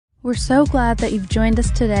We're so glad that you've joined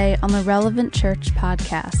us today on the Relevant Church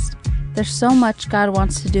podcast. There's so much God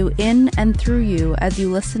wants to do in and through you as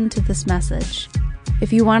you listen to this message.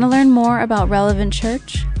 If you want to learn more about Relevant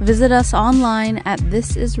Church, visit us online at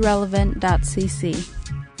thisisrelevant.cc.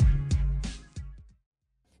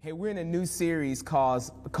 Hey, we're in a new series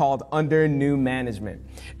called Under New Management.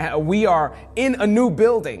 We are in a new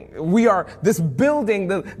building. This building,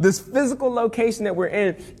 this physical location that we're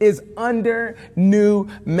in is under new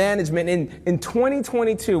management. In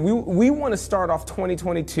 2022, we want to start off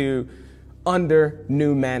 2022 under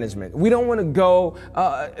new management. We don't want to go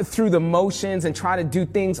through the motions and try to do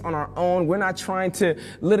things on our own. We're not trying to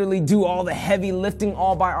literally do all the heavy lifting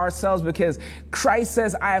all by ourselves, because Christ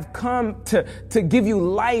says, I have come to give you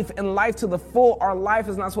life and life to the full. Our life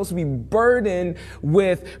is not supposed to be burdened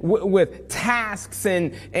with tasks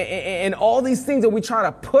and all these things that we try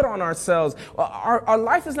to put on ourselves. Our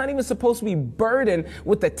life is not even supposed to be burdened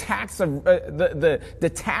with the task of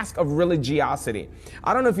the task of religiosity.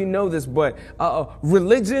 I don't know if you know this, but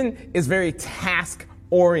religion is very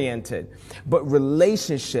task-oriented, but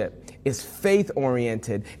relationship is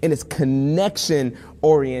faith-oriented and it's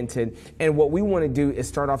connection-oriented. And what we want to do is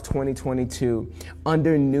start off 2022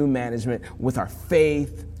 under new management with our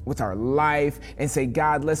faith, with our life, and say,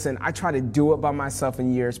 God, listen, I try to do it by myself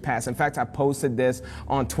in years past. In fact, I posted this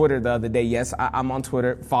on Twitter the other day. Yes, I'm on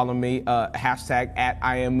Twitter. Follow me, hashtag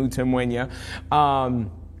 @IamMutemwenya.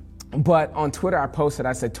 But on Twitter, I posted,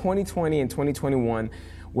 I said 2020 and 2021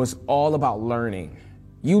 was all about learning.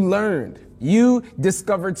 You learned. You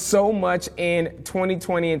discovered so much in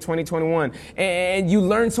 2020 and 2021. And you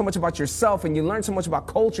learned so much about yourself, and you learned so much about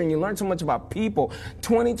culture, and you learned so much about people.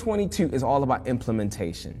 2022 is all about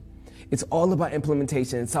implementation. It's all about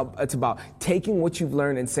implementation. It's about taking what you've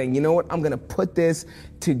learned and saying, you know what, I'm going to put this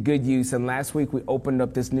to good use. And last week we opened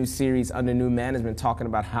up this new series under new management, talking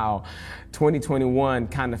about how 2021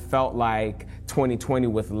 kind of felt like 2020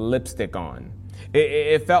 with lipstick on.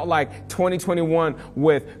 It felt like 2021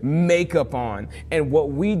 with makeup on. And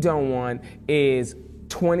what we don't want is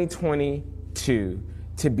 2022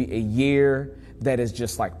 to be a year that is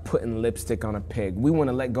just like putting lipstick on a pig. We want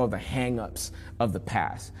to let go of the hang-ups of the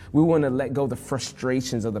past. We want to let go of the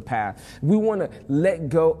frustrations of the past. We want to let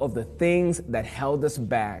go of the things that held us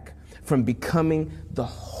back from becoming the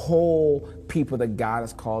whole people that God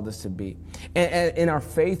has called us to be. And in our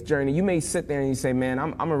faith journey, you may sit there and you say, man,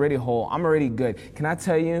 I'm already whole. I'm already good. Can I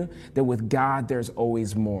tell you that with God, there's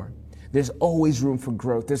always more? There's always room for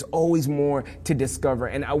growth. There's always more to discover.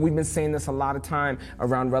 And we've been saying this a lot of time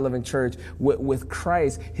around Relevant Church. With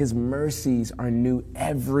Christ, his mercies are new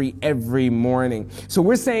every morning. So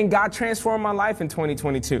we're saying, God, transform my life in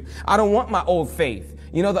 2022. I don't want my old faith.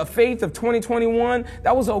 You know, the faith of 2021,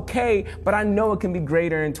 that was okay, but I know it can be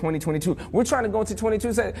greater in 2022. We're trying to go into 2022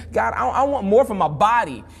 and say, God, I want more from my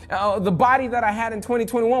body. The body that I had in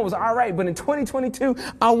 2021 was all right, but in 2022,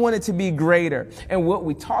 I want it to be greater. And what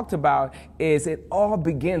we talked about is it all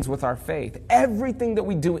begins with our faith. Everything that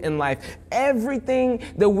we do in life, everything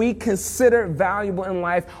that we consider valuable in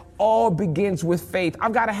life, all begins with faith.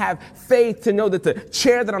 I've got to have faith to know that the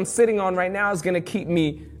chair that I'm sitting on right now is going to keep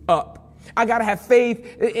me up. I got to have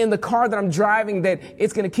faith in the car that I'm driving that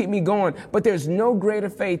it's going to keep me going. But there's no greater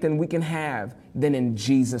faith than we can have than in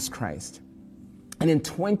Jesus Christ. And in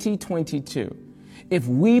 2022, if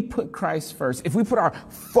we put Christ first, if we put our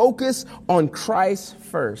focus on Christ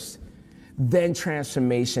first, then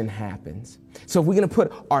transformation happens. So if we're going to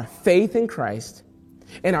put our faith in Christ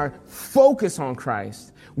and our focus on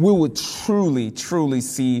Christ, we will truly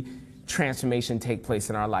see transformation take place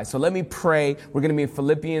in our life. So let me pray. We're going to be in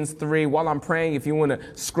Philippians 3. While I'm praying, if you want to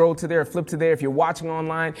scroll to there, flip to there. If you're watching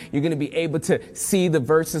online, you're going to be able to see the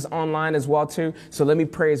verses online as well too. So let me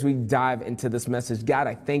pray as we dive into this message. God,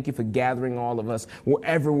 I thank you for gathering all of us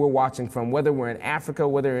wherever we're watching from, whether we're in Africa,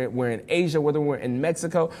 whether we're in Asia, whether we're in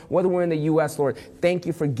Mexico, whether we're in the U.S., Lord. Thank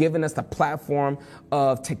you for giving us the platform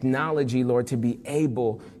of technology, Lord, to be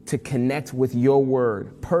able to connect with your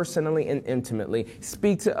word personally and intimately.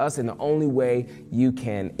 Speak to us in the only way you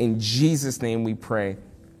can. In Jesus' name we pray.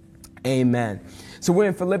 Amen. So we're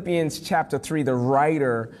in Philippians chapter 3. The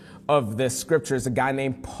writer of this scripture is a guy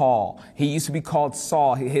named Paul. He used to be called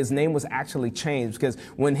Saul. His name was actually changed because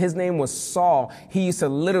when his name was Saul, he used to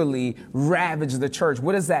literally ravage the church.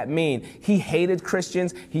 What does that mean? He hated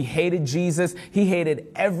Christians. He hated Jesus. He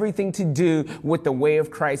hated everything to do with the way of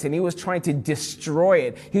Christ. And he was trying to destroy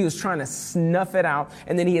it. He was trying to snuff it out.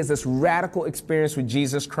 And then he has this radical experience with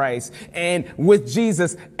Jesus Christ. And with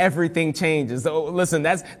Jesus, everything changes. So listen,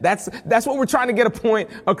 that's what we're trying to get a point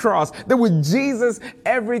across. That with Jesus,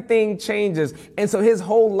 everything everything changes. And so his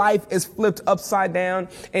whole life is flipped upside down,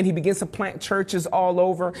 and he begins to plant churches all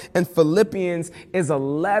over. And Philippians is a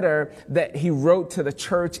letter that he wrote to the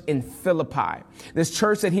church in Philippi. This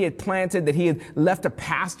church that he had planted, that he had left a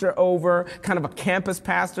pastor over, kind of a campus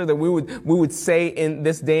pastor that we would say in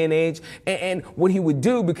this day and age. And what he would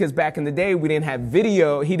do, because back in the day we didn't have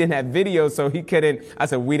video, he didn't have video, so he couldn't. I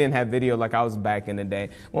said we didn't have video like I was back in the day.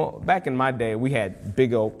 Well, back in my day, we had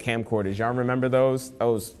big old camcorders. Y'all remember those?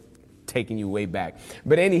 Those taking you way back.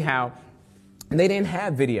 But anyhow, they didn't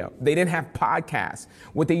have video. They didn't have podcasts.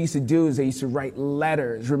 What they used to do is they used to write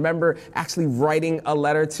letters. Remember actually writing a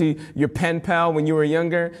letter to your pen pal when you were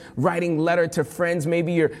younger? Writing letter to friends,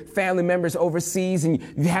 maybe your family members overseas, and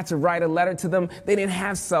you had to write a letter to them. They didn't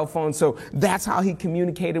have cell phones. So that's how he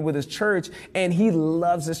communicated with his church. And he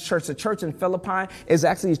loves this church. The church in Philippi is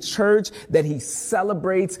actually a church that he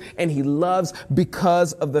celebrates and he loves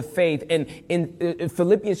because of the faith. And in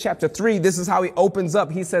Philippians chapter 3, this is how he opens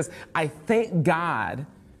up. He says, I thank God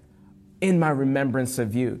in my remembrance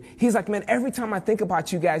of you. He's like, man, every time I think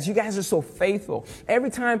about you guys are so faithful.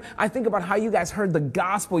 Every time I think about how you guys heard the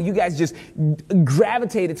gospel, you guys just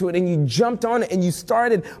gravitated to it and you jumped on it and you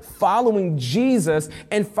started following Jesus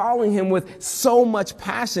and following him with so much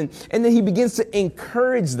passion. And then he begins to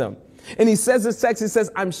encourage them. And he says this text, he says,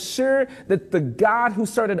 I'm sure that the God who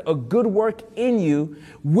started a good work in you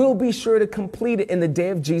will be sure to complete it in the day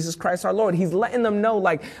of Jesus Christ our Lord. He's letting them know,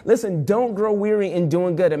 like, listen, don't grow weary in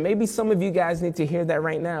doing good. And maybe some of you guys need to hear that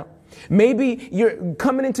right now. Maybe you're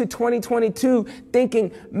coming into 2022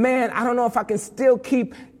 thinking, man, I don't know if I can still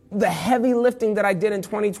keep the heavy lifting that I did in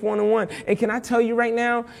 2021. And can I tell you right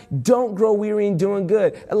now, don't grow weary in doing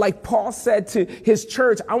good. Like Paul said to his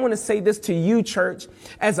church, I want to say this to you, church,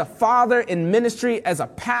 as a father in ministry, as a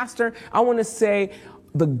pastor, I want to say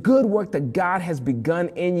the good work that God has begun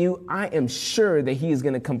in you, I am sure that he is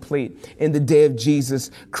going to complete in the day of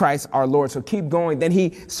Jesus Christ our Lord. So keep going. Then he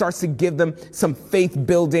starts to give them some faith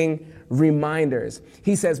building reminders.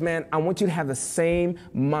 He says, man, I want you to have the same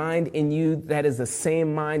mind in you that is the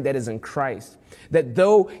same mind that is in Christ. That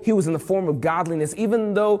though he was in the form of godliness,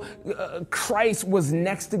 even though Christ was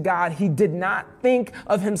next to God, he did not think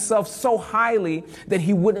of himself so highly that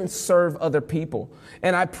he wouldn't serve other people.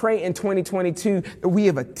 And I pray in 2022 that we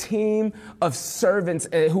have a team of servants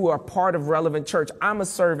who are part of Relevant Church. I'm a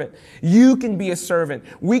servant. You can be a servant.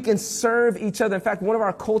 We can serve each other. In fact, one of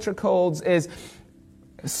our culture codes is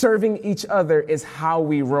serving each other is how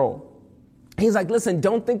we roll. He's like, listen,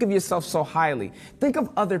 don't think of yourself so highly. Think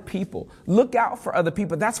of other people. Look out for other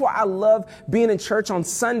people. That's why I love being in church on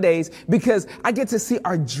Sundays, because I get to see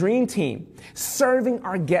our dream team serving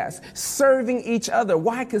our guests, serving each other.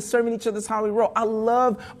 Why? Because serving each other is how we roll. I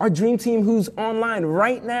love our dream team who's online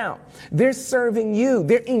right now. They're serving you.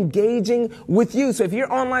 They're engaging with you. So if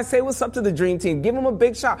you're online, say what's up to the dream team. Give them a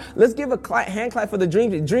big shout. Let's give a hand clap for the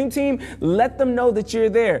dream team. Dream team, let them know that you're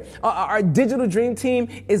there. Our digital dream team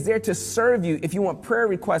is there to serve you. If you want prayer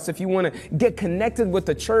requests, if you want to get connected with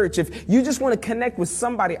the church, if you just want to connect with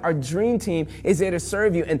somebody, our dream team is there to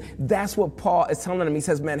serve you. And that's what Paul is telling them. He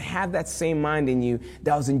says, man, have that same mind in you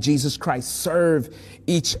that was in Jesus Christ. Serve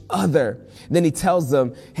each other. Then he tells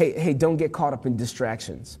them, hey, don't get caught up in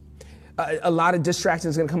distractions. A lot of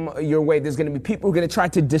distractions are going to come your way. There's going to be people who are going to try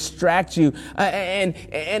to distract you.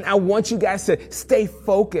 And I want you guys to stay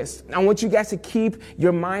focused. I want you guys to keep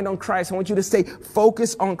your mind on Christ. I want you to stay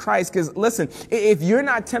focused on Christ. Because listen, if you're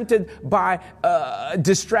not tempted by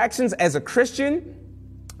distractions as a Christian,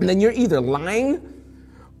 then you're either lying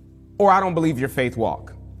or I don't believe your faith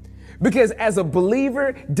walk. Because as a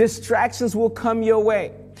believer, distractions will come your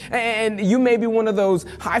way. And you may be one of those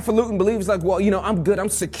highfalutin believers like, well, you know, I'm good. I'm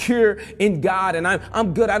secure in God and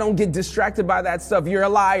I'm good. I don't get distracted by that stuff. You're a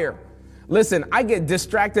liar. Listen, I get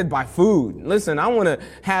distracted by food. Listen, I want to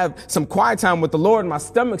have some quiet time with the Lord. My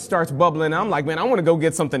stomach starts bubbling. I'm like, man, I want to go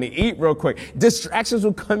get something to eat real quick. Distractions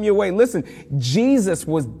will come your way. Listen, Jesus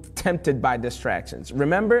was tempted by distractions.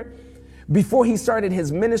 Remember? Before he started his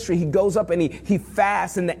ministry, he goes up and he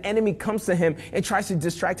fasts, and the enemy comes to him and tries to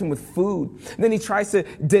distract him with food. And then he tries to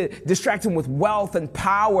distract him with wealth and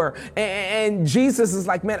power. And Jesus is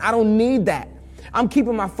like, man, I don't need that. I'm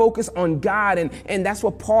keeping my focus on God. And that's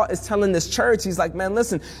what Paul is telling this church. He's like, man,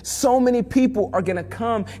 listen, so many people are going to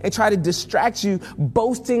come and try to distract you,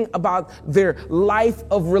 boasting about their life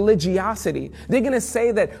of religiosity. They're going to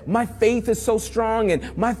say that my faith is so strong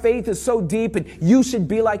and my faith is so deep and you should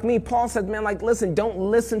be like me. Paul said, man, like, listen, don't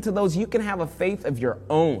listen to those. You can have a faith of your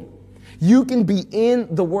own. You can be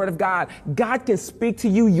in the Word of God. God can speak to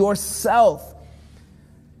you yourself.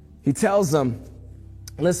 He tells them,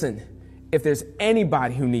 listen, if there's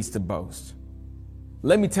anybody who needs to boast,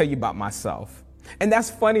 let me tell you about myself. And that's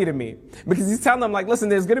funny to me because he's telling them, like, listen,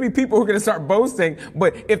 there's going to be people who are going to start boasting.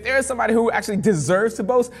 But if there's somebody who actually deserves to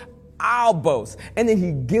boast, I'll boast. And then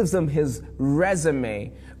he gives them his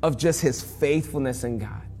resume of just his faithfulness in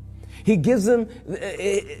God. He gives them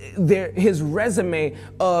his resume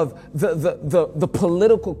of the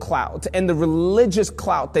political clout and the religious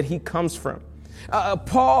clout that he comes from.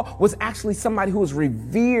 Paul was actually somebody who was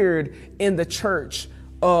revered in the church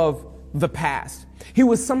of the past. He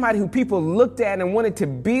was somebody who people looked at and wanted to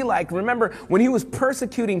be like. Remember, when he was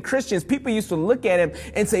persecuting Christians, people used to look at him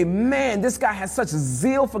and say, man, this guy has such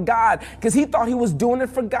zeal for God, because he thought he was doing it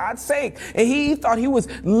for God's sake. And he thought he was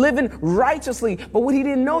living righteously. But what he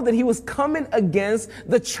didn't know, that he was coming against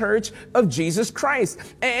the church of Jesus Christ.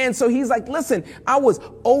 And so he's like, listen, I was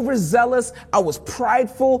overzealous. I was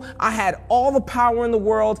prideful. I had all the power in the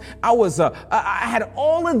world. I had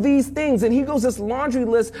all of these things. And he goes this laundry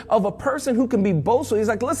list of a person who can be boastful. So he's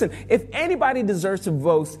like, listen, if anybody deserves to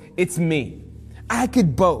boast, it's me. I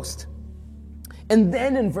could boast. And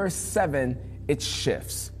then in verse 7, it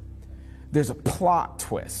shifts. There's a plot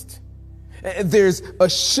twist. There's a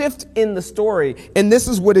shift in the story. And this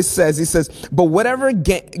is what it says. He says, but whatever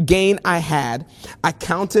gain I had, I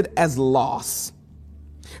counted as loss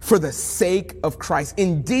for the sake of Christ.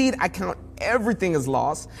 Indeed, I count everything as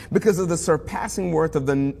loss because of the surpassing worth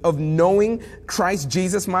of knowing Christ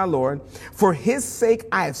Jesus my Lord. For his sake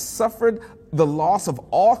I have suffered the loss of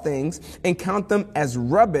all things and count them as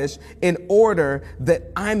rubbish, in order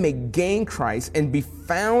that I may gain Christ and be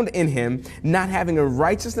found in him, not having a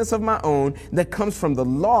righteousness of my own that comes from the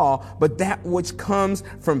law, but that which comes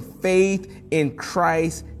from faith in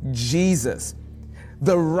Christ Jesus.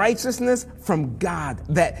 The righteousness from God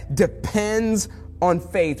that depends on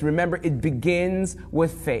faith. Remember, it begins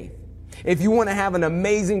with faith. If you want to have an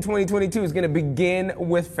amazing 2022, it's going to begin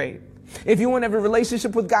with faith. If you want to have a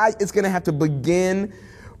relationship with God, it's going to have to begin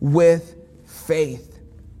with faith.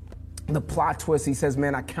 The plot twist, he says,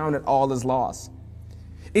 man, I count it all as loss.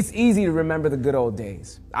 It's easy to remember the good old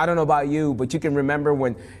days. I don't know about you, but you can remember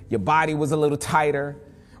when your body was a little tighter,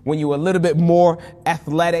 when you were a little bit more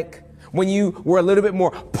athletic, when you were a little bit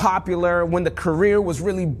more popular, when the career was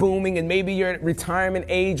really booming, and maybe you're at retirement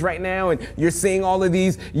age right now and you're seeing all of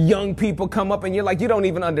these young people come up and you're like, you don't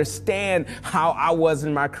even understand how I was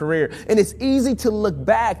in my career. And it's easy to look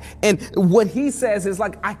back, and what he says is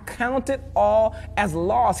like, I count it all as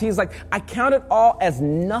loss. He's like, I count it all as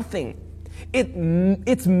nothing.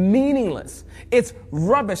 It's meaningless. It's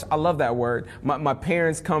rubbish. I love that word. My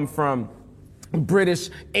parents come from British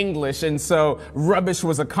English, and so rubbish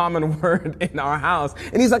was a common word in our house.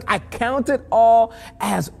 And he's like, I count it all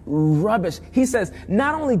as rubbish. He says,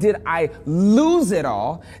 not only did I lose it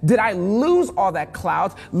all, did I lose all that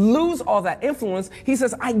clout, lose all that influence, he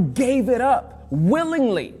says, I gave it up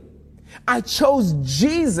willingly. I chose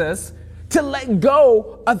Jesus to let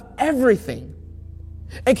go of everything.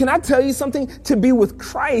 And can I tell you something? To be with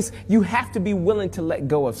Christ, you have to be willing to let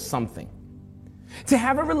go of something. To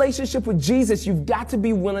have a relationship with Jesus, you've got to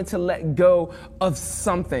be willing to let go of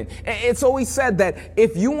something. It's always said that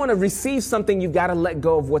if you want to receive something, you've got to let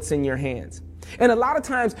go of what's in your hands. And a lot of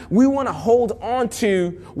times we want to hold on to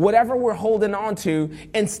whatever we're holding on to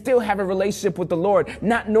and still have a relationship with the Lord,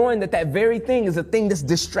 not knowing that that very thing is a thing that's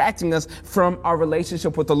distracting us from our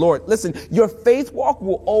relationship with the Lord. Listen, your faith walk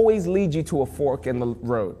will always lead you to a fork in the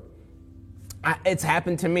road. It's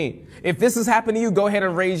happened to me. If this has happened to you, go ahead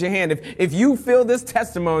and raise your hand. If you feel this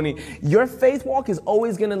testimony, your faith walk is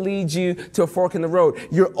always going to lead you to a fork in the road.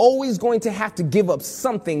 You're always going to have to give up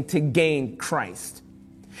something to gain Christ.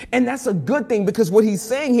 And that's a good thing, because what he's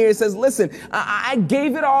saying here, it says, listen, I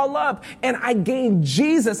gave it all up and I gained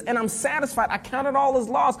Jesus and I'm satisfied. I count it all as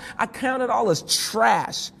loss. I count it all as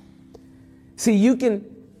trash. See, you can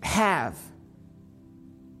have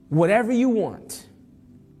whatever you want,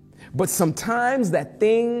 but sometimes that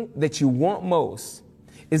thing that you want most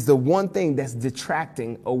is the one thing that's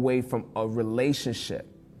detracting away from a relationship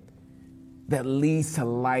that leads to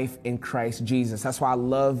life in Christ Jesus. That's why I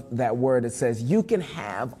love that word. It says, you can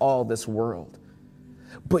have all this world,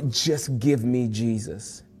 but just give me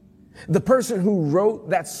Jesus. The person who wrote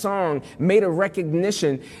that song made a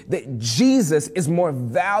recognition that Jesus is more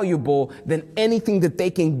valuable than anything that they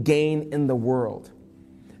can gain in the world.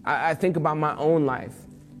 I think about my own life.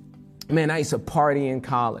 Man, I used to party in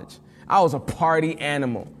college. I was a party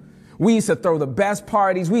animal. We used to throw the best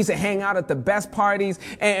parties. We used to hang out at the best parties,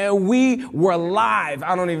 and we were live.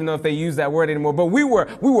 I don't even know if they use that word anymore, but we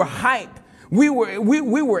were hype. We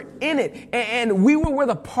were in it, and we were where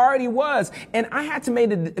the party was. And I had to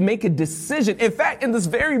make a decision. In fact, in this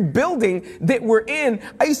very building that we're in,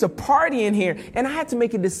 I used to party in here, and I had to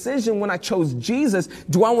make a decision when I chose Jesus.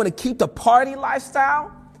 Do I want to keep the party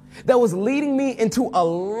lifestyle that was leading me into a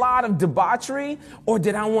lot of debauchery, or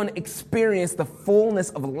did I want to experience the fullness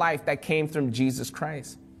of life that came from Jesus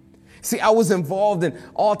Christ? See, I was involved in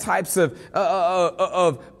all types of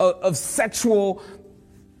sexual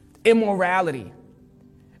immorality.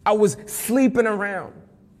 I was sleeping around.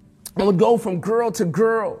 I would go from girl to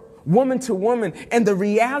girl, woman to woman. And the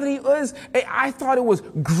reality was, I thought it was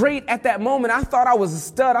great at that moment. I thought I was a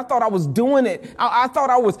stud. I thought I was doing it. I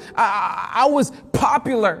thought I was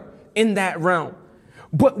popular in that realm.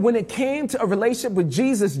 But when it came to a relationship with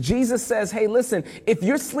Jesus, Jesus says, hey, listen, if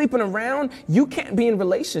you're sleeping around, you can't be in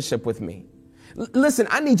relationship with me. Listen,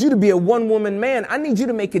 I need you to be a one-woman man. I need you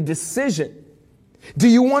to make a decision. Do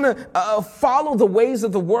you want to follow the ways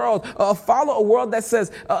of the world, follow a world that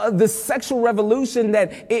says the sexual revolution,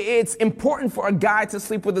 that it's important for a guy to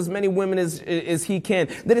sleep with as many women as he can,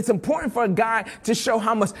 that it's important for a guy to show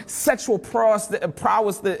how much sexual prowess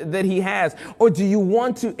that he has? Or do you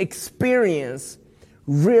want to experience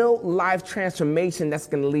real life transformation that's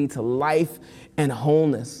going to lead to life and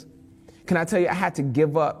wholeness? Can I tell you, I had to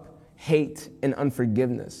give up hate and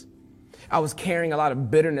unforgiveness. I was carrying a lot of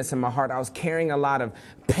bitterness in my heart. I was carrying a lot of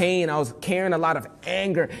pain. I was carrying a lot of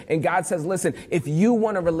anger. And God says, listen, if you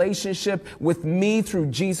want a relationship with me through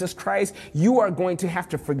Jesus Christ, you are going to have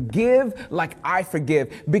to forgive like I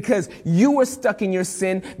forgive, because you were stuck in your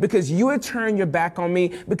sin, because you had turned your back on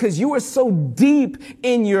me, because you were so deep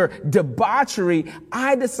in your debauchery.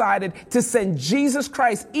 I decided to send Jesus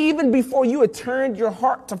Christ even before you had turned your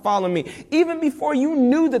heart to follow me, even before you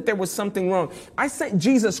knew that there was something wrong. I sent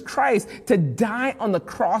Jesus Christ to die on the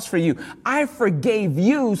cross for you. I forgave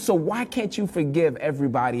you, so why can't you forgive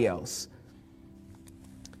everybody else?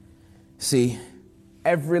 See,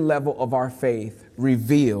 every level of our faith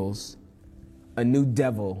reveals a new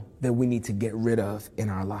devil that we need to get rid of in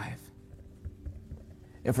our life.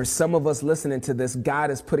 And for some of us listening to this,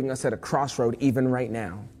 God is putting us at a crossroad even right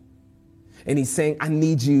now. And he's saying, I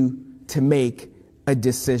need you to make a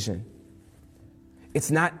decision.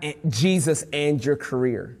 It's not Jesus and your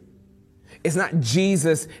career. It's not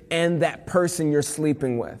Jesus and that person you're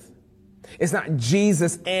sleeping with. It's not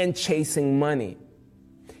Jesus and chasing money.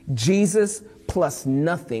 Jesus plus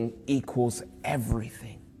nothing equals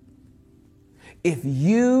everything. If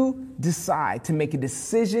you decide to make a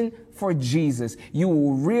decision for Jesus, you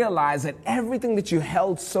will realize that everything that you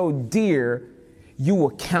held so dear, you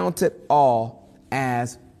will count it all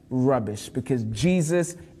as rubbish, because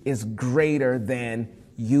Jesus is greater than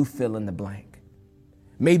you fill in the blank.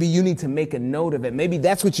 Maybe you need to make a note of it. Maybe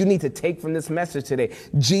that's what you need to take from this message today.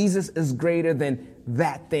 Jesus is greater than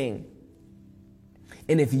that thing.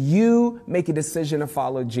 And if you make a decision to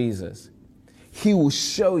follow Jesus, he will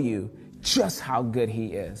show you just how good he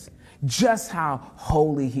is, just how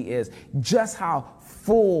holy he is, just how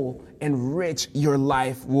full and rich your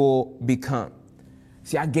life will become.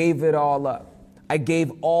 See, I gave it all up. I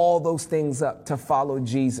gave all those things up to follow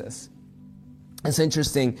Jesus. It's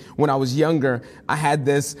interesting, when I was younger, I had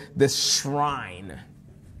this shrine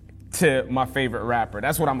to my favorite rapper.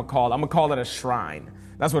 That's what I'm going to call it. I'm going to call it a shrine.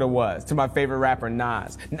 That's what it was, to my favorite rapper,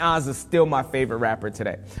 Nas. Nas is still my favorite rapper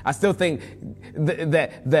today. I still think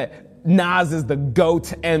that Nas is the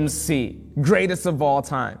GOAT MC, greatest of all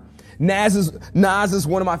time. Nas is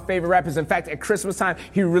one of my favorite rappers. In fact, at Christmas time,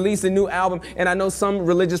 he released a new album, and I know some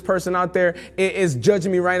religious person out there is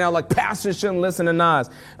judging me right now like, pastors shouldn't listen to Nas.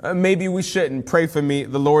 Maybe we shouldn't. Pray for me.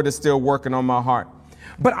 The Lord is still working on my heart.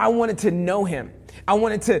 But I wanted to know him. I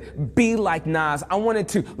wanted to be like Nas. I wanted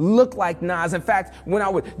to look like Nas. In fact, when I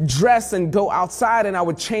would dress and go outside and I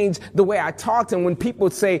would change the way I talked, and when people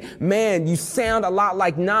would say, man, you sound a lot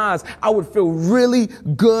like Nas, I would feel really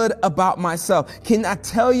good about myself. Can I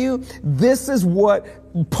tell you, this is what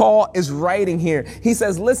Paul is writing here. He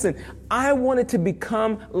says, listen, I wanted to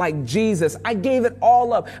become like Jesus. I gave it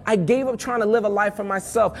all up. I gave up trying to live a life for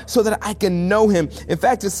myself so that I can know him. In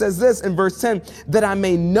fact, it says this in verse 10, that I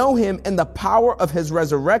may know him in the power of his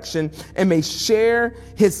resurrection and may share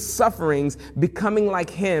his sufferings, becoming like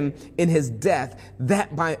him in his death,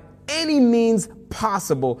 that by any means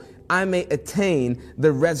possible I may attain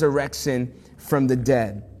the resurrection from the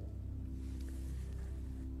dead.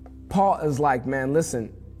 Paul is like, man,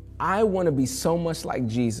 listen, I want to be so much like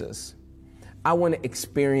Jesus. I want to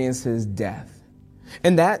experience his death.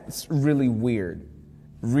 And that's really weird,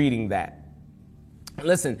 reading that.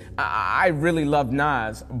 Listen, I really love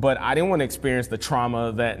Nas, but I didn't want to experience the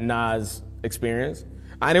trauma that Nas experienced.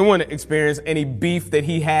 I didn't want to experience any beef that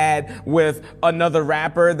he had with another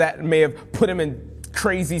rapper that may have put him in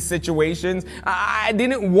crazy situations. I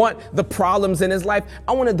didn't want the problems in his life.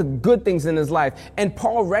 I wanted the good things in his life. And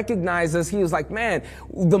Paul recognizes, he was like, man,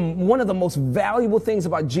 one of the most valuable things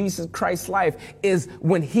about Jesus Christ's life is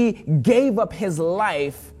when he gave up his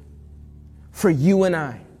life for you and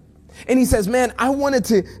I. And he says, man, I wanted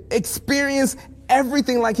to experience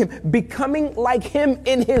everything like him, becoming like him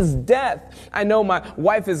in his death. I know my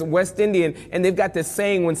wife is West Indian, and they've got this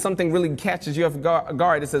saying when something really catches you off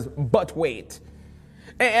guard, it says, but wait.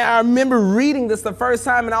 And I remember reading this the first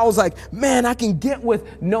time, and I was like, man, I can get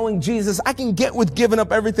with knowing Jesus. I can get with giving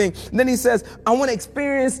up everything. And then he says, I want to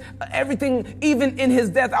experience everything, even in his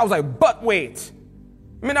death. I was like, but wait.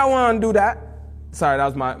 I mean, I want to do that. Sorry, that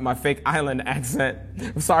was my fake island accent.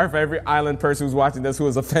 I'm sorry for every island person who's watching this who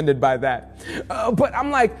was offended by that. But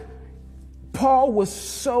I'm like, Paul was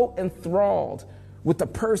so enthralled with the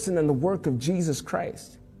person and the work of Jesus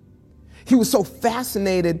Christ. He was so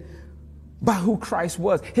fascinated by who Christ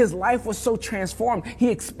was. His life was so transformed. He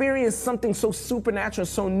experienced something so supernatural,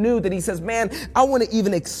 so new that he says, man, I want to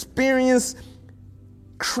even experience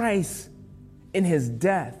Christ in his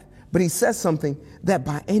death. But he says something that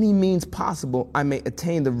by any means possible, I may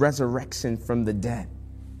attain the resurrection from the dead.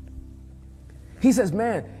 He says,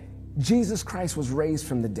 man, Jesus Christ was raised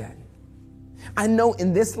from the dead. I know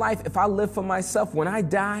in this life, if I live for myself, when I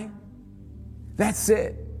die, that's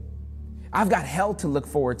it. I've got hell to look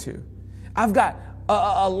forward to. I've got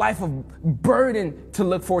a life of burden to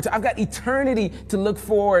look forward to. I've got eternity to look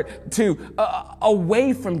forward to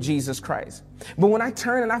away from Jesus Christ. But when I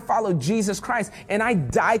turn and I follow Jesus Christ and I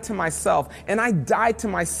die to myself and I die to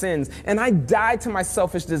my sins and I die to my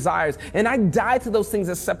selfish desires and I die to those things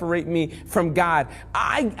that separate me from God,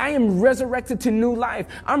 I am resurrected to new life.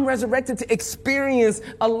 I'm resurrected to experience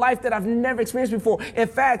a life that I've never experienced before. In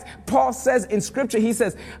fact, Paul says in scripture, he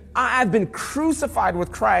says, I've been crucified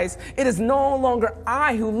with Christ. It is no longer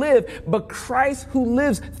I who live, but Christ who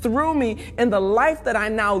lives through me. And the life that I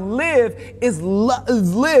now live is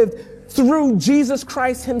lived through Jesus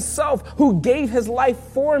Christ himself, who gave his life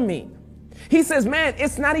for me. He says, man,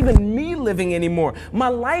 it's not even me living anymore. My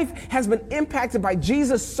life has been impacted by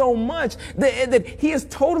Jesus so much that he has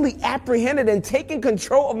totally apprehended and taken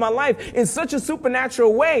control of my life in such a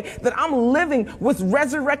supernatural way that I'm living with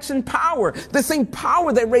resurrection power. The same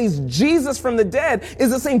power that raised Jesus from the dead is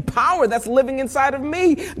the same power that's living inside of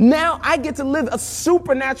me. Now I get to live a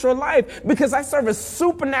supernatural life because I serve a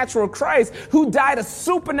supernatural Christ who died a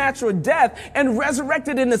supernatural death and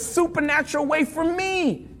resurrected in a supernatural way for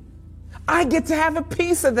me. I get to have a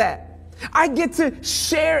piece of that. I get to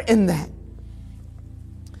share in that.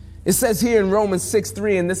 It says here in Romans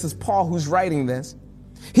 6:3, and this is Paul who's writing this.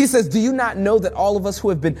 He says, do you not know that all of us who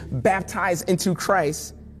have been baptized into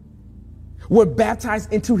Christ were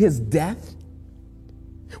baptized into his death?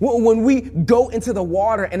 When we go into the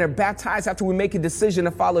water and are baptized after we make a decision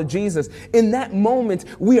to follow Jesus, in that moment,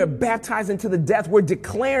 we are baptized into the death. We're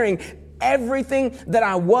declaring everything that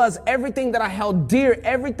I was, everything that I held dear,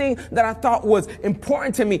 everything that I thought was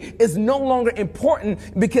important to me is no longer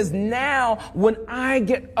important, because now when I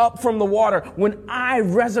get up from the water, when I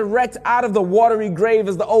resurrect out of the watery grave,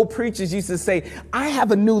 as the old preachers used to say, I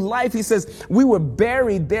have a new life. He says, we were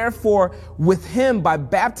buried, therefore, with him by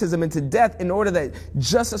baptism into death, in order that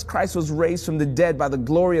just as Christ was raised from the dead by the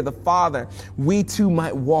glory of the Father, we too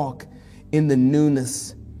might walk in the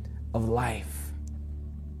newness of life.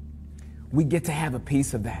 We get to have a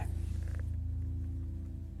piece of that.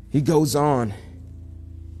 He goes on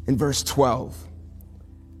in verse 12.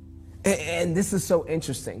 And this is so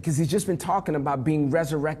interesting because he's just been talking about being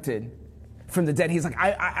resurrected from the dead. He's like,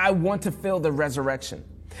 I want to feel the resurrection.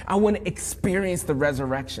 I want to experience the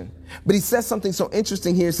resurrection. But he says something so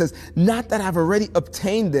interesting here. He says, not that I've already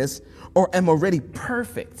obtained this or am already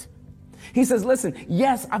perfect. He says, listen,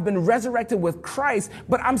 yes, I've been resurrected with Christ,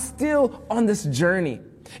 but I'm still on this journey.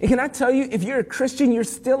 And can I tell you, if you're a Christian, you're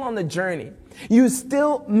still on the journey. You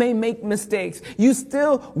still may make mistakes. You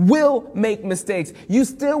still will make mistakes. You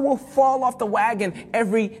still will fall off the wagon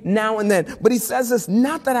every now and then. But he says this,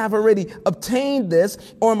 not that I've already obtained this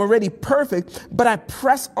or I'm already perfect, but I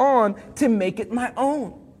press on to make it my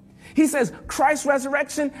own. He says, Christ's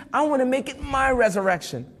resurrection, I want to make it my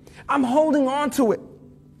resurrection. I'm holding on to it.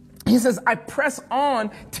 He says, I press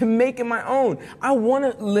on to make it my own. I want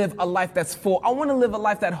to live a life that's full. I want to live a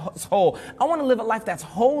life that's whole. I want to live a life that's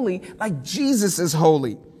holy like Jesus is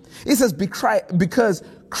holy. He says, because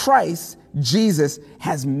Christ, Jesus,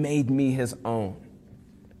 has made me his own.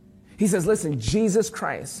 He says, listen, Jesus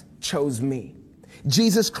Christ chose me.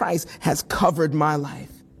 Jesus Christ has covered my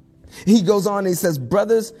life. He goes on and he says,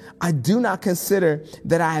 brothers, I do not consider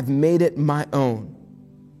that I have made it my own.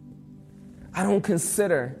 I don't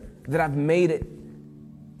consider that I've made it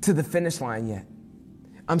to the finish line yet.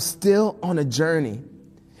 I'm still on a journey.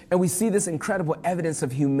 And we see this incredible evidence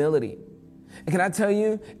of humility. And can I tell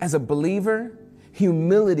you, as a believer,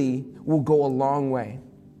 humility will go a long way.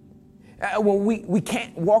 When we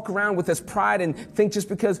can't walk around with this pride and think just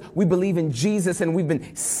because we believe in Jesus and we've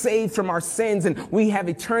been saved from our sins and we have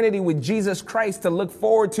eternity with Jesus Christ to look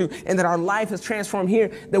forward to, and that our life is transformed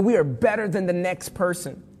here, that we are better than the next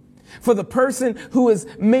person. For the person who is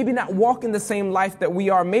maybe not walking the same life that we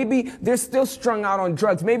are, maybe they're still strung out on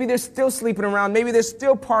drugs, maybe they're still sleeping around, maybe they're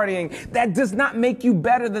still partying, that does not make you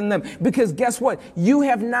better than them. Because guess what? You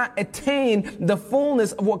have not attained the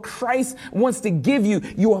fullness of what Christ wants to give you.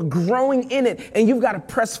 You are growing in it, and you've got to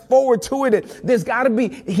press forward to it. There's got to be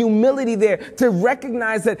humility there to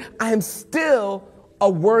recognize that I am still a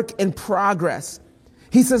work in progress.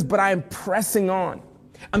 He says, but I am pressing on.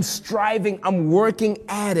 I'm striving. I'm working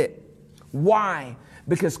at it. Why?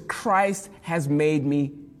 Because Christ has made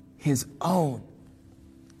me his own.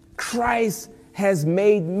 Christ has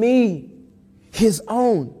made me his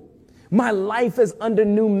own. My life is under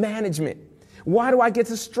new management. Why do I get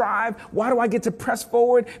to strive? Why do I get to press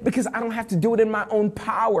forward? Because I don't have to do it in my own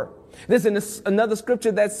power. There's another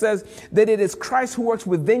scripture that says that it is Christ who works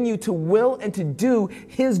within you to will and to do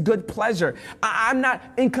his good pleasure. I'm not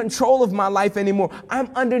in control of my life anymore. I'm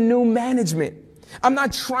under new management. I'm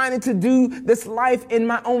not trying to do this life in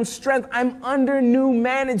my own strength. I'm under new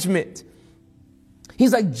management.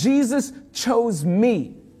 He's like, Jesus chose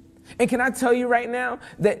me. And can I tell you right now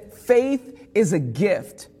that faith is a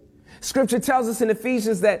gift? Scripture tells us in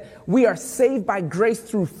Ephesians that we are saved by grace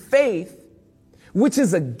through faith, which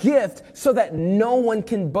is a gift so that no one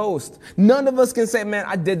can boast. None of us can say, man,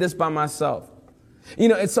 I did this by myself. You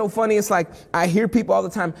know, it's so funny. It's like I hear people all the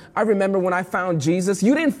time. I remember when I found Jesus.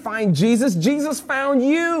 You didn't find Jesus. Jesus found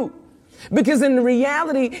you. Because in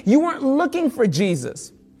reality, you weren't looking for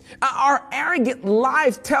Jesus. Our arrogant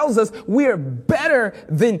life tells us we are better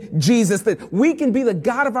than Jesus, that we can be the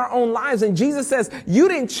God of our own lives. And Jesus says, you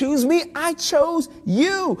didn't choose me. I chose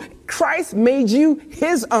you. Christ made you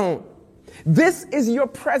his own. This is your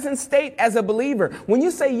present state as a believer. When you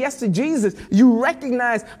say yes to Jesus, you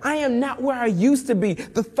recognize I am not where I used to be.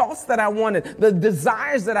 The thoughts that I wanted, the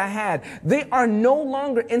desires that I had, they are no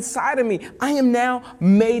longer inside of me. I am now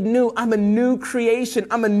made new. I'm a new creation.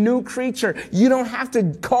 I'm a new creature. You don't have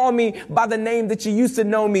to call me by the name that you used to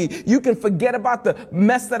know me. You can forget about the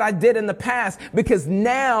mess that I did in the past, because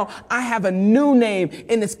now I have a new name,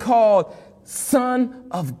 and it's called Son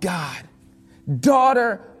of God,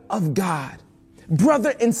 Daughter of God,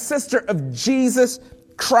 brother and sister of Jesus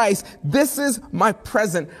Christ. This is my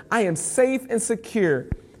present. I am safe and secure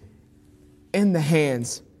in the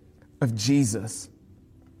hands of Jesus.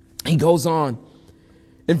 He goes on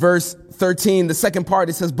in verse 13, the second part,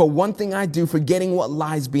 it says, but one thing I do, forgetting what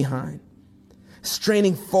lies behind,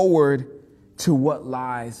 straining forward to what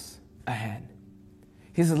lies ahead.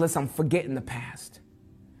 He says, listen, I'm forgetting the past.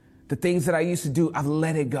 The things that I used to do, I've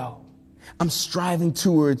let it go. I'm striving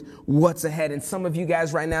towards what's ahead. And some of you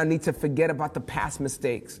guys right now need to forget about the past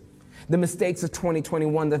mistakes, the mistakes of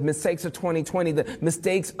 2021, the mistakes of 2020, the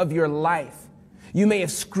mistakes of your life. You may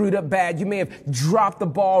have screwed up bad. You may have dropped the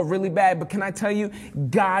ball really bad. But can I tell you,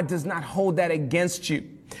 God does not hold that against you.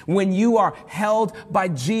 When you are held by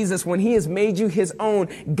Jesus, when he has made you his own,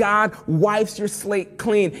 God wipes your slate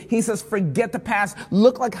clean. He says, forget the past.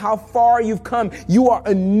 Look like how far you've come. You are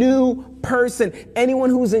a new person. Anyone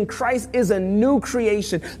who's in Christ is a new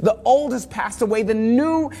creation. The old has passed away. The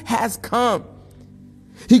new has come.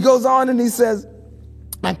 He goes on and he says,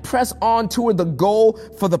 I press on toward the goal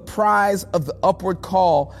for the prize of the upward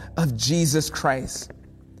call of Jesus Christ.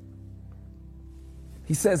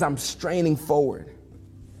 He says, I'm straining forward.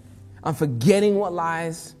 I'm forgetting what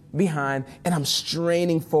lies behind, and I'm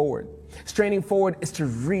straining forward. Straining forward is to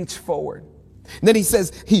reach forward. Then he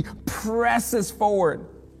says he presses forward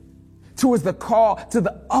towards the call, to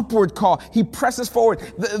the upward call. He presses forward.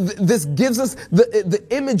 This gives us the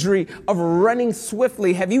imagery of running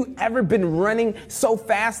swiftly. Have you ever been running so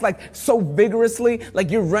fast, like so vigorously,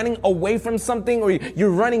 like you're running away from something or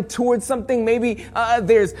you're running towards something? Maybe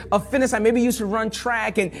there's a finish line. Maybe you used to run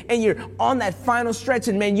track and you're on that final stretch,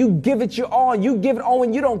 and man, you give it your all. You give it all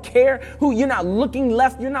and you don't care who. You're not looking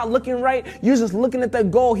left. You're not looking right. You're just looking at the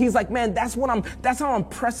goal. He's like, man, that's how I'm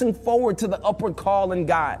pressing forward to the upward call in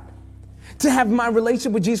God. To have my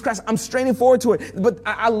relationship with Jesus Christ, I'm straining forward to it. But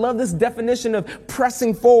I love this definition of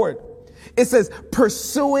pressing forward. It says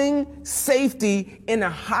pursuing safety in a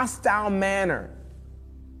hostile manner.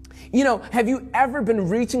 You know, have you ever been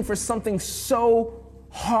reaching for something so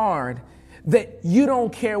hard that you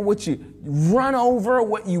don't care what you run over,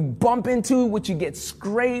 what you bump into, what you get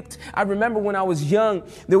scraped? I remember when I was young,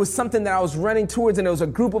 there was something that I was running towards, and there was a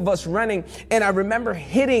group of us running, and I remember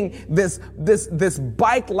hitting this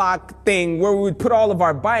bike lock thing where we would put all of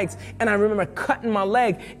our bikes, and I remember cutting my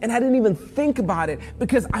leg, and I didn't even think about it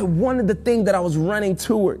because I wanted the thing that I was running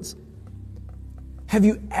towards. Have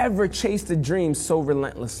you ever chased a dream so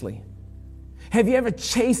relentlessly? Have you ever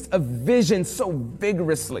chased a vision so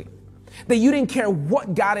vigorously that you didn't care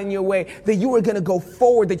what got in your way, that you were going to go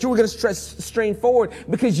forward, that you were going to strain forward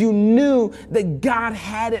because you knew that God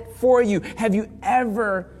had it for you? Have you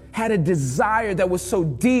ever had a desire that was so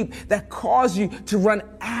deep that caused you to run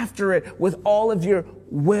after it with all of your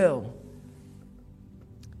will?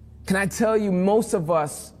 Can I tell you, most of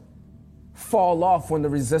us fall off when the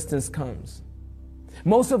resistance comes.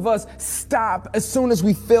 Most of us stop as soon as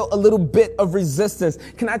we feel a little bit of resistance.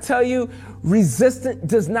 Can I tell you, resistance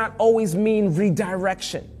does not always mean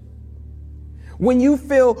redirection. When you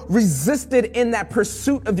feel resisted in that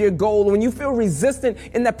pursuit of your goal, when you feel resistant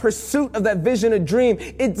in that pursuit of that vision or dream,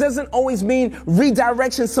 it doesn't always mean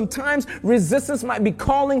redirection. Sometimes resistance might be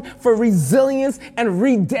calling for resilience and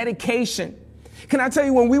rededication. Can I tell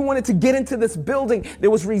you, when we wanted to get into this building, there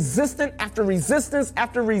was resistance after resistance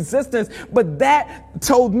after resistance. But that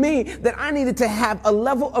told me that I needed to have a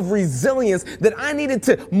level of resilience, that I needed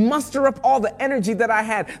to muster up all the energy that I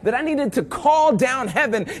had, that I needed to call down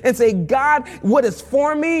heaven and say, God, what is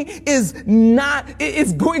for me is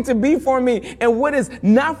going to be for me. And what is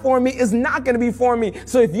not for me is not going to be for me.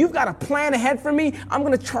 So if you've got a plan ahead for me, I'm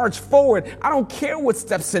going to charge forward. I don't care what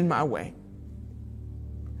steps in my way.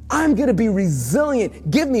 I'm going to be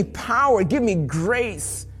resilient. Give me power. Give me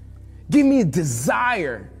grace. Give me a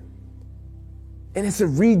desire. And it's a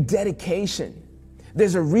rededication.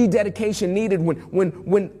 There's a rededication needed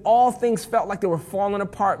when all things felt like they were falling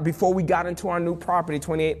apart before we got into our new property,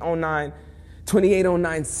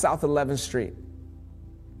 2809 South 11th Street.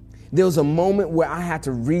 There was a moment where I had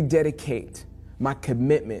to rededicate my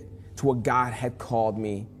commitment to what God had called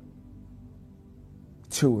me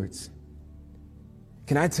towards.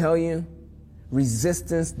 Can I tell you,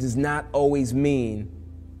 resistance does not always mean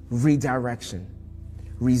redirection.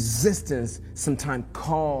 Resistance sometimes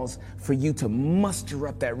calls for you to muster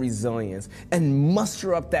up that resilience and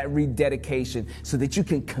muster up that rededication so that you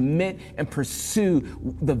can commit and pursue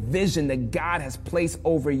the vision that God has placed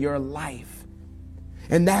over your life.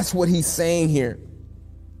 And that's what he's saying here.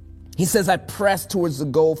 He says, I press towards the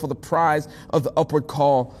goal for the prize of the upward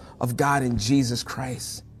call of God in Jesus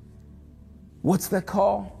Christ. What's that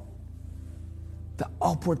call? The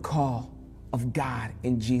upward call of God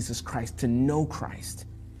in Jesus Christ, to know Christ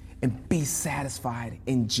and be satisfied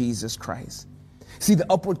in Jesus Christ. See, the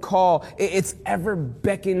upward call, it's ever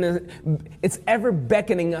beckoning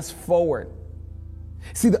us forward.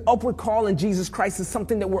 See, the upward call in Jesus Christ is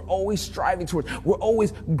something that we're always striving towards. We're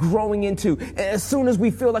always growing into. And as soon as we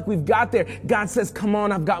feel like we've got there, God says, come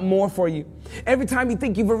on, I've got more for you. Every time you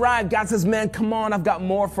think you've arrived, God says, man, come on, I've got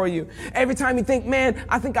more for you. Every time you think, man,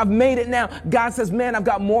 I think I've made it now, God says, man, I've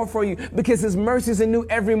got more for you, because his mercies are new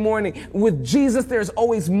every morning. With Jesus, there's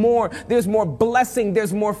always more. There's more blessing.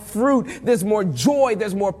 There's more fruit. There's more joy.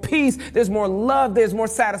 There's more peace. There's more love. There's more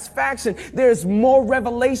satisfaction. There's more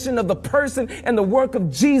revelation of the person and the work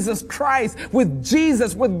of Jesus Christ. With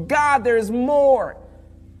Jesus, with God, there is more.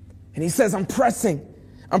 And he says, I'm pressing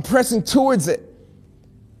towards it.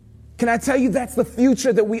 Can I tell you, that's the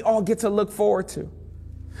future that we all get to look forward to?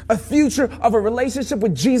 A future of a relationship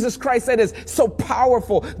with Jesus Christ that is so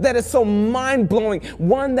powerful, that is so mind-blowing,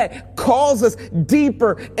 one that calls us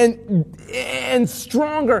deeper and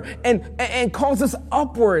stronger and calls us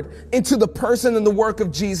upward into the person and the work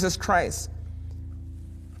of Jesus Christ.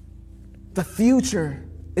 The future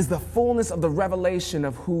is the fullness of the revelation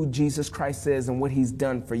of who Jesus Christ is and what he's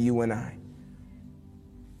done for you and I.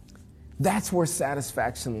 That's where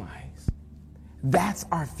satisfaction lies. That's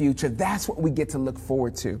our future. That's what we get to look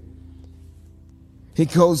forward to. He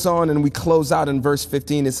goes on, and we close out in verse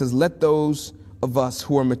 15. It says, let those of us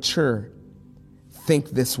who are mature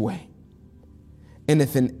think this way. And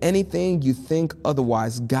if in anything you think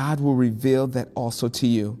otherwise, God will reveal that also to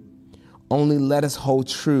you. Only let us hold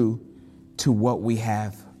true to what we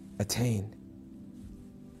have attained.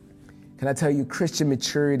 Can I tell you, Christian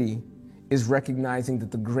maturity is recognizing that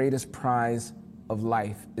the greatest prize of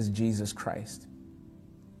life is Jesus Christ.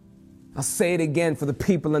 I'll say it again for the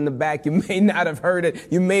people in the back. You may not have heard it.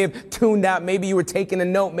 You may have tuned out. Maybe you were taking a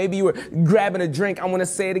note. Maybe you were grabbing a drink. I want to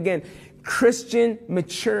say it again. Christian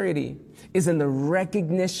maturity is in the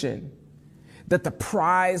recognition that the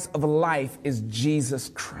prize of life is Jesus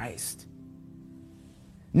Christ.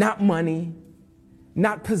 Not money,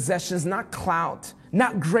 not possessions, not clout,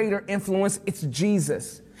 not greater influence. It's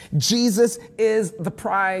Jesus. Jesus is the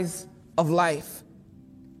prize of life.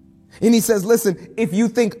 And he says, listen, if you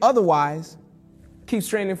think otherwise, keep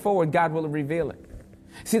straining forward. God will reveal it.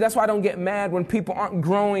 See, that's why I don't get mad when people aren't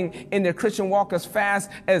growing in their Christian walk as fast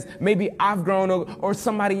as maybe I've grown or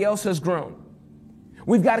somebody else has grown.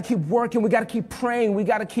 We've got to keep working. We've got to keep praying. We've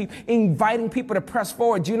got to keep inviting people to press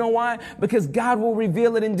forward. Do you know why? Because God will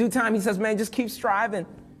reveal it in due time. He says, man, just keep striving.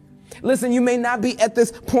 Listen, you may not be at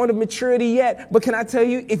this point of maturity yet, but can I tell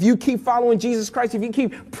you, if you keep following Jesus Christ, if you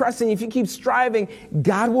keep pressing, if you keep striving,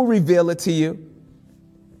 God will reveal it to you.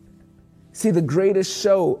 See, the greatest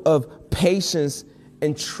show of patience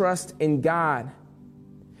and trust in God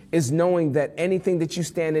is knowing that anything that you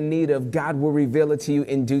stand in need of, God will reveal it to you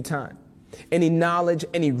in due time. Any knowledge,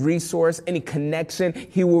 any resource, any connection,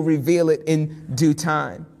 he will reveal it in due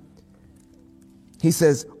time. He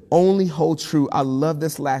says, only hold true. I love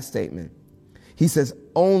this last statement. He says,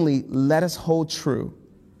 only let us hold true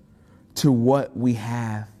to what we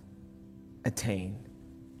have attained.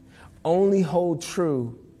 Only hold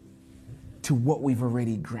true to what we've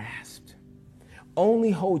already grasped.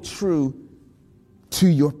 Only hold true to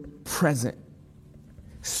your present.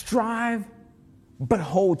 Strive, but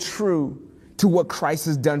hold true to what Christ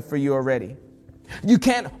has done for you already. You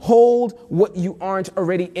can't hold what you aren't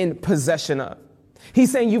already in possession of.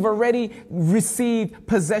 He's saying you've already received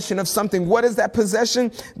possession of something. What is that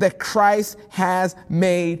possession? That Christ has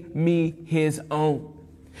made me his own.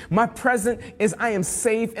 My present is I am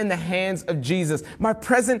safe in the hands of Jesus. My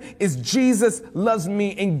present is Jesus loves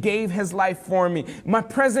me and gave his life for me. My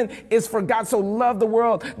present is for God so loved the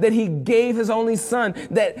world that he gave his only son,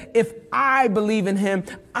 that if I believe in him,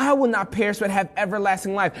 I will not perish but have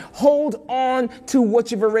everlasting life. Hold on to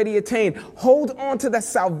what you've already attained. Hold on to the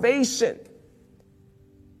salvation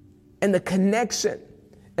and the connection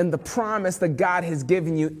and the promise that God has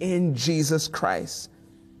given you in Jesus Christ.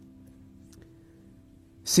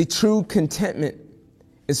 See, true contentment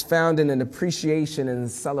is found in an appreciation and a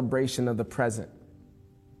celebration of the present.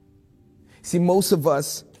 See, most of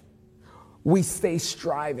us, we stay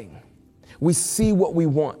striving. We see what we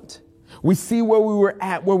want. We see where we were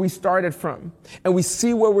at, where we started from, and we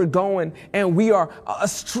see where we're going, and we are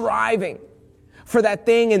striving for that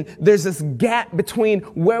thing, and there's this gap between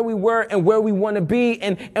where we were and where we want to be,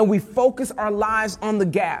 and we focus our lives on the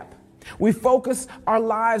gap. We focus our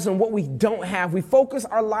lives on what we don't have. We focus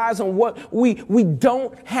our lives on what we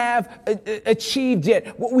don't have achieved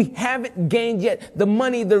yet, what we haven't gained yet, the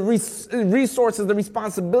money, the resources, the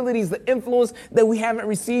responsibilities, the influence that we haven't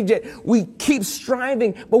received yet. We keep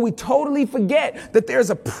striving, but we totally forget that there's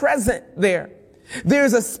a present there.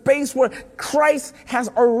 There's a space where Christ has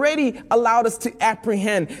already allowed us to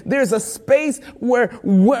apprehend. There's a space where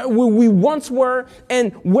we once were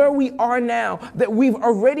and where we are now, that we've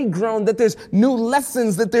already grown, that there's new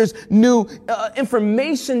lessons, that there's new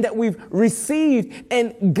information that we've received.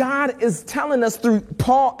 And God is telling us through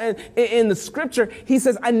Paul and in the scripture, he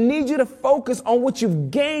says, I need you to focus on what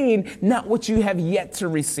you've gained, not what you have yet to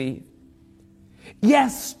receive.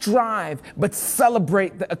 Yes, strive, but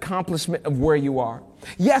celebrate the accomplishment of where you are.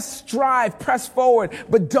 Yes, strive, press forward,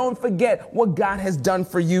 but don't forget what God has done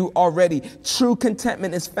for you already. True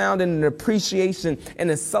contentment is found in an appreciation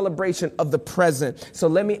and a celebration of the present. So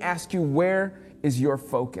let me ask you, where is your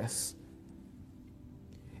focus?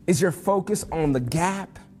 Is your focus on the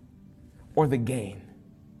gap or the gain?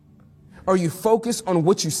 Are you focused on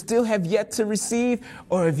what you still have yet to receive,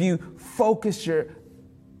 or have you focused your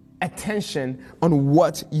attention on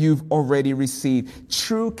what you've already received?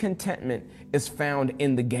 True contentment is found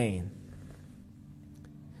in the gain.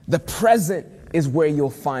 The present is where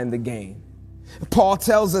you'll find the gain. Paul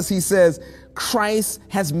tells us, he says, Christ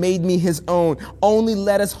has made me his own. Only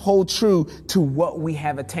let us hold true to what we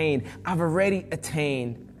have attained. I've already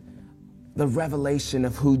attained the revelation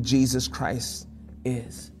of who Jesus Christ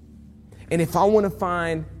is. And if I want to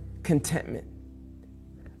find contentment,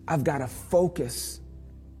 I've got to focus.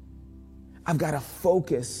 I've got to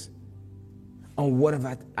focus on what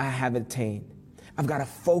I have attained. I've got to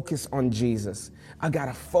focus on Jesus. I've got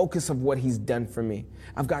to focus on what he's done for me.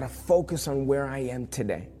 I've got to focus on where I am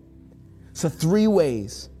today. So 3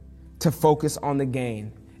 ways to focus on the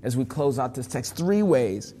gain as we close out this text. 3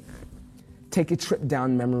 ways. Take a trip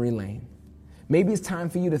down memory lane. Maybe it's time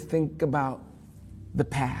for you to think about the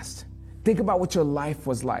past. Think about what your life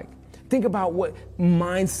was like. Think about what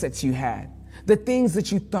mindsets you had. the things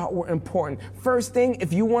that you thought were important. First thing,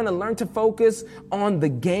 if you want to learn to focus on the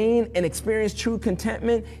gain and experience true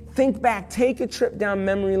contentment, think back, take a trip down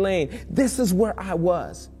memory lane. This is where I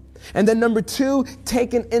was. And then number 2,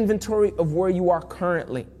 take an inventory of where you are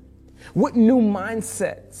currently. What new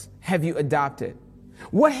mindsets have you adopted?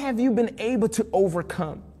 What have you been able to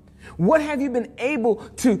overcome? What have you been able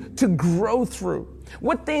to grow through?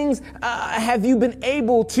 What things have you been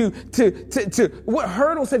able what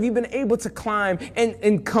hurdles have you been able to climb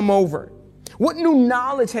and come over? What new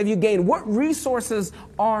knowledge have you gained? What resources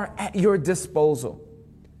are at your disposal?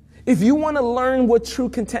 If you want to learn what true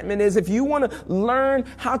contentment is, if you want to learn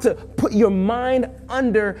how to put your mind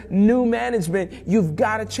under new management, you've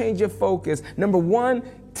got to change your focus. Number 1,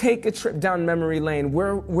 take a trip down memory lane.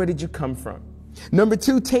 Where did you come from? Number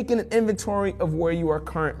 2, take an inventory of where you are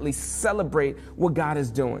currently. Celebrate what God is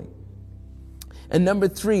doing. And number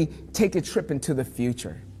 3, take a trip into the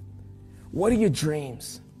future. What are your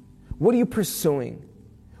dreams? What are you pursuing?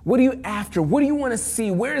 What are you after? What do you want to see?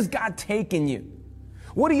 Where is God taking you?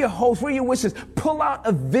 What are your hopes? What are your wishes? Pull out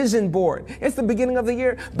a vision board. It's the beginning of the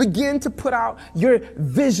year. Begin to put out your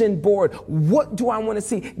vision board. What do I want to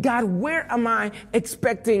see? God, where am I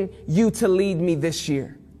expecting you to lead me this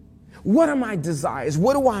year? What are my desires?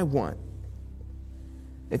 What do I want?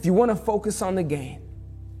 If you want to focus on the gain,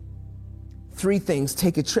 3 things.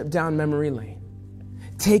 Take a trip down memory lane.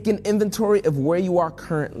 Take an inventory of where you are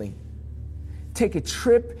currently. Take a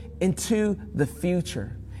trip into the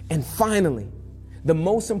future. And finally, the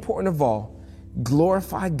most important of all,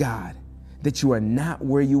 glorify God that you are not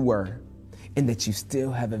where you were and that you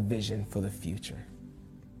still have a vision for the future.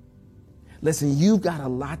 Listen, you've got a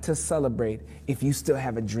lot to celebrate if you still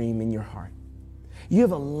have a dream in your heart. You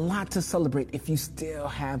have a lot to celebrate if you still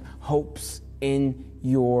have hopes in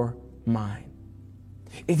your mind.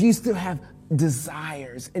 If you still have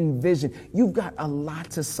desires and vision, you've got a lot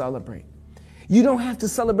to celebrate. You don't have to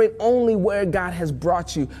celebrate only where God has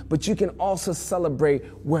brought you, but you can also celebrate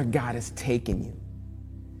where God has taken you.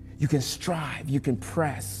 You can strive, you can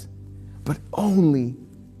press, but only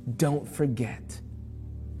don't forget.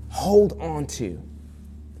 Hold on to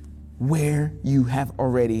where you have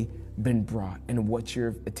already been brought and what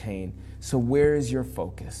you've attained. So where is your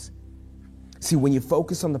focus? See, when you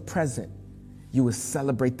focus on the present, you will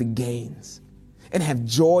celebrate the gains and have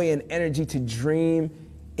joy and energy to dream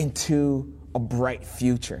into a bright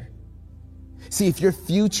future. See, if your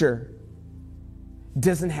future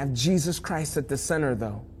doesn't have Jesus Christ at the center,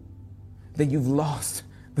 though, then you've lost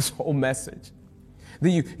this whole message.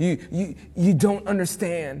 Then you don't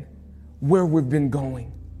understand where we've been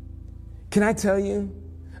going. Can I tell you,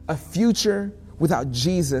 a future without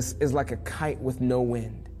Jesus is like a kite with no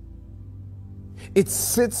wind. It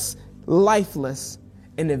sits lifeless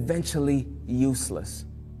and eventually useless.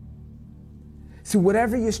 See,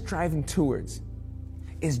 whatever you're striving towards,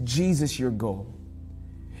 is Jesus your goal?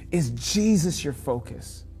 Is Jesus your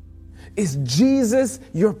focus? Is Jesus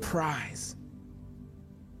your prize?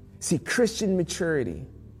 See, Christian maturity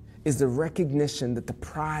is the recognition that the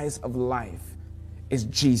prize of life is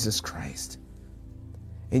Jesus Christ.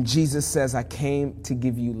 And Jesus says, I came to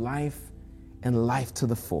give you life and life to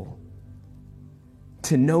the full.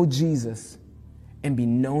 To know Jesus and be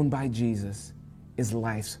known by Jesus is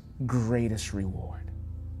life's greatest reward.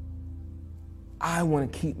 I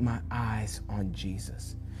want to keep my eyes on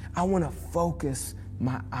Jesus. I want to focus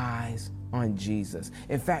my eyes on Jesus.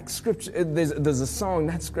 In fact, scripture, there's a song,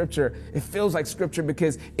 not scripture. It feels like scripture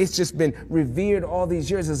because it's just been revered all these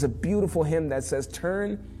years. There's a beautiful hymn that says,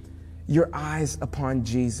 turn your eyes upon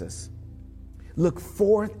Jesus. Look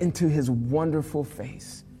forth into his wonderful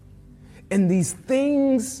face. And these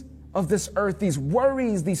things of this earth, these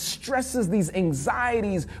worries, these stresses, these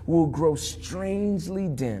anxieties will grow strangely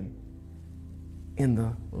dim in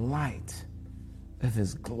the light of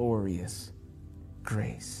his glorious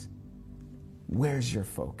grace. Where's your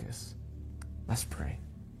focus? Let's pray.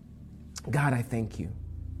 God, I thank you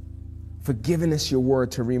for giving us your word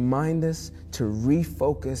to remind us to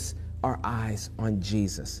refocus our eyes on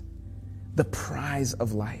Jesus, the prize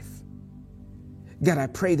of life. God, I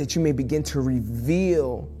pray that you may begin to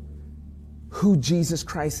reveal who Jesus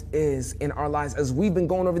Christ is in our lives as we've been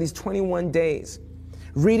going over these 21 days,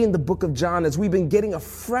 reading the book of John, as we've been getting a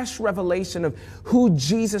fresh revelation of who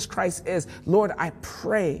Jesus Christ is. Lord, I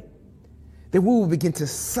pray that we will begin to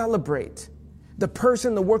celebrate the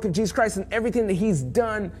person, the work of Jesus Christ and everything that he's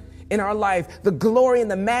done in our life, the glory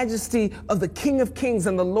and the majesty of the King of Kings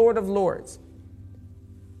and the Lord of Lords.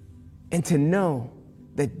 And to know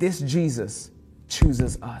that this Jesus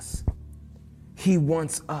chooses us. He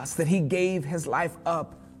wants us, that he gave his life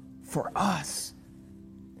up for us.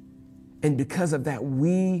 And because of that,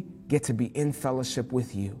 we get to be in fellowship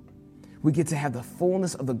with you. We get to have the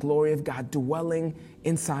fullness of the glory of God dwelling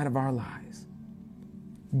inside of our lives,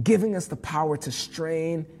 giving us the power to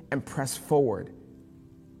strain and press forward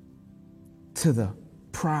to the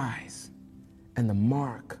prize and the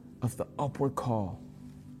mark of the upward call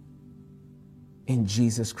in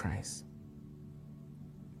Jesus Christ.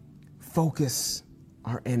 Focus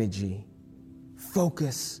our energy,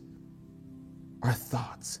 focus our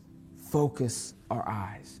thoughts, focus our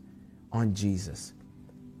eyes on Jesus.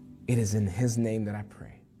 It is in his name that I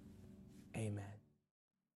pray. Amen.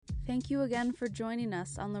 Thank you again for joining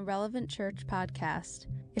us on the Relevant Church podcast.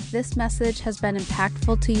 If this message has been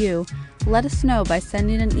impactful to you, let us know by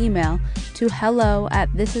sending an email to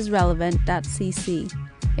hello@thisisrelevant.cc.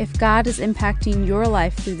 If God is impacting your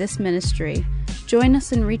life through this ministry, join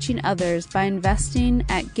us in reaching others by investing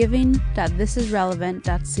at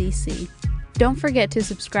giving.thisisrelevant.cc. Don't forget to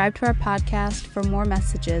subscribe to our podcast for more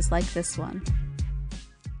messages like this one.